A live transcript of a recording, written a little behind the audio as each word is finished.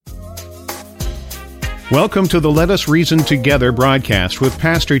Welcome to the Let Us Reason Together broadcast with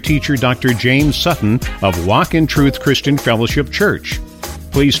pastor-teacher Dr. James Sutton of Walk in Truth Christian Fellowship Church.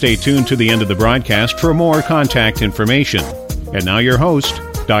 Please stay tuned to the end of the broadcast for more contact information. And now your host,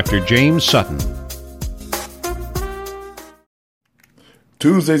 Dr. James Sutton.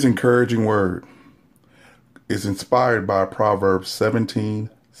 Tuesday's encouraging word is inspired by Proverbs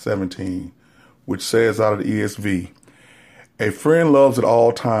 17:17, which says out of the ESV, "A friend loves at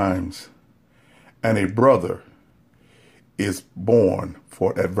all times, and a brother is born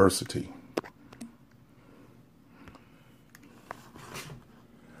for adversity."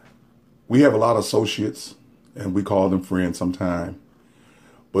 We have a lot of associates, and we call them friends sometimes.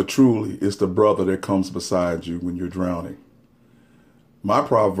 But truly, it's the brother that comes beside you when you're drowning. My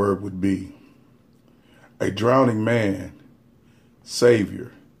proverb would be, a drowning man,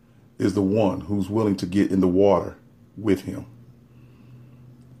 Savior, is the one who's willing to get in the water with him.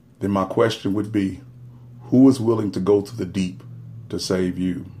 Then my question would be, who is willing to go to the deep to save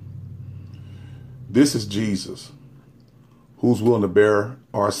you? This is Jesus, who's willing to bear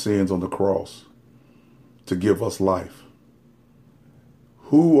our sins on the cross to give us life.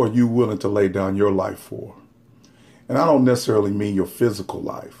 Who are you willing to lay down your life for? And I don't necessarily mean your physical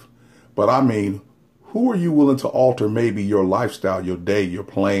life, but I mean, who are you willing to alter maybe your lifestyle, your day, your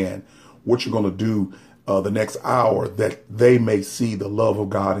plan, what you're going to do the next hour, that they may see the love of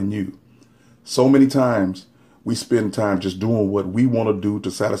God in you? So many times we spend time just doing what we want to do to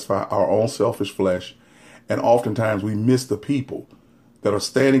satisfy our own selfish flesh. And oftentimes we miss the people that are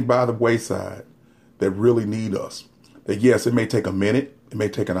standing by the wayside that really need us. That yes, it may take a minute, it may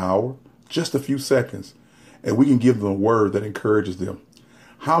take an hour, just a few seconds, and we can give them a word that encourages them.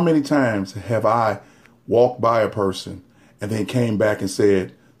 How many times have I walked by a person and then came back and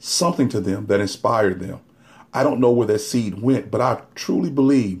said something to them that inspired them? I don't know where that seed went, but I truly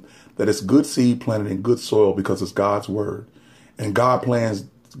believe that it's good seed planted in good soil because it's God's word. And God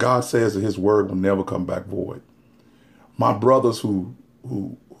says that his word will never come back void. My brothers who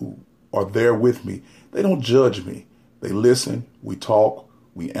are there with me, they don't judge me. They listen, we talk,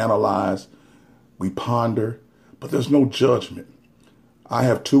 we analyze, we ponder, but there's no judgment. I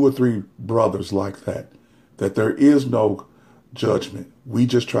have 2 or 3 brothers like that there is no judgment. We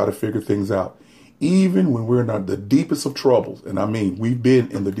just try to figure things out. Even when we're in the deepest of troubles, and I mean, we've been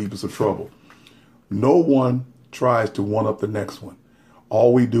in the deepest of trouble, no one tries to one up the next one.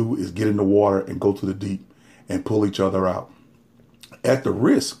 All we do is get in the water and go to the deep and pull each other out. At the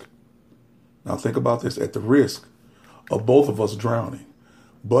risk, now think about this, at the risk of both of us drowning.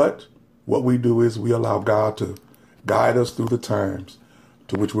 But what we do is we allow God to guide us through the times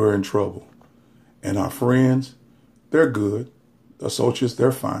to which we're in trouble. And our friends, they're good. Associates,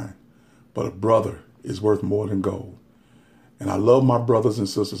 they're fine. But a brother is worth more than gold. And I love my brothers and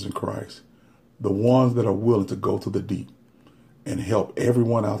sisters in Christ, the ones that are willing to go to the deep and help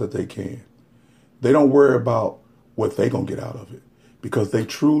everyone out that they can. They don't worry about what they're going to get out of it, because they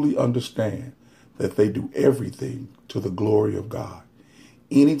truly understand that they do everything to the glory of God.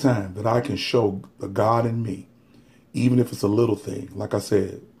 Anytime that I can show the God in me, even if it's a little thing, like I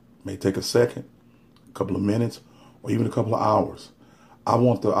said, it may take a second, a couple of minutes, or even a couple of hours, I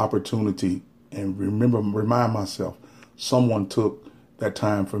want the opportunity and remind myself, someone took that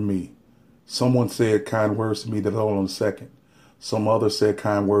time for me. Someone said kind words to me that hold on a second. Some others said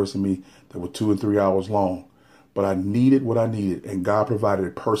kind words to me that were 2 and 3 hours long. But I needed what I needed, and God provided a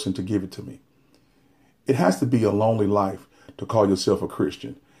person to give it to me. It has to be a lonely life to call yourself a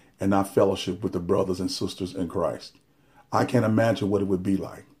Christian and not fellowship with the brothers and sisters in Christ. I can't imagine what it would be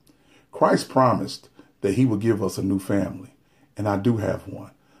like. Christ promised that he would give us a new family, and I do have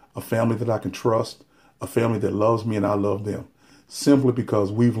one. A family that I can trust, a family that loves me and I love them, simply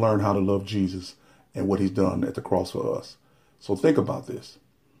because we've learned how to love Jesus and what he's done at the cross for us. So think about this.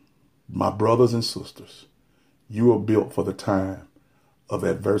 My brothers and sisters, you are built for the time of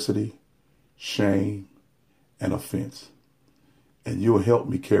adversity, shame, and offense. And you'll help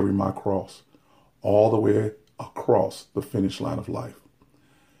me carry my cross all the way across the finish line of life.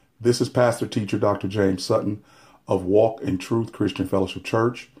 This is Pastor Teacher Dr. James Sutton of Walk in Truth Christian Fellowship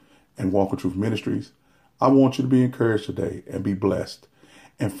Church and Walk in Truth Ministries. I want you to be encouraged today and be blessed,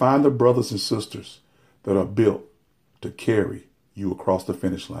 and find the brothers and sisters that are built to carry you across the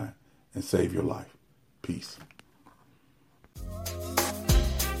finish line and save your life. Peace.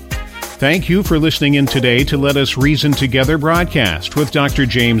 Thank you for listening in today to Let Us Reason Together broadcast with Dr.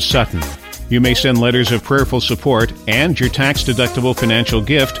 James Sutton. You may send letters of prayerful support and your tax-deductible financial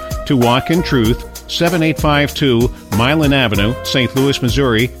gift to Walk in Truth, 7852 Milan Avenue, St. Louis,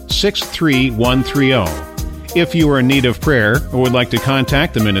 Missouri, 63130. If you are in need of prayer or would like to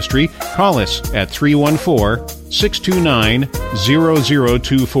contact the ministry, call us at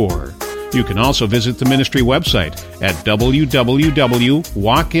 314-629-0024. You can also visit the ministry website at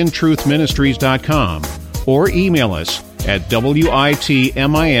www.walkintruthministries.com or email us at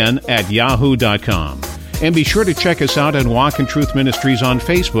witmin@yahoo.com. And be sure to check us out at Walk in Truth Ministries on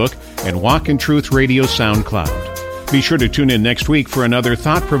Facebook and Walk in Truth Radio SoundCloud. Be sure to tune in next week for another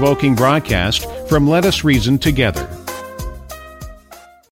thought-provoking broadcast from Let Us Reason Together.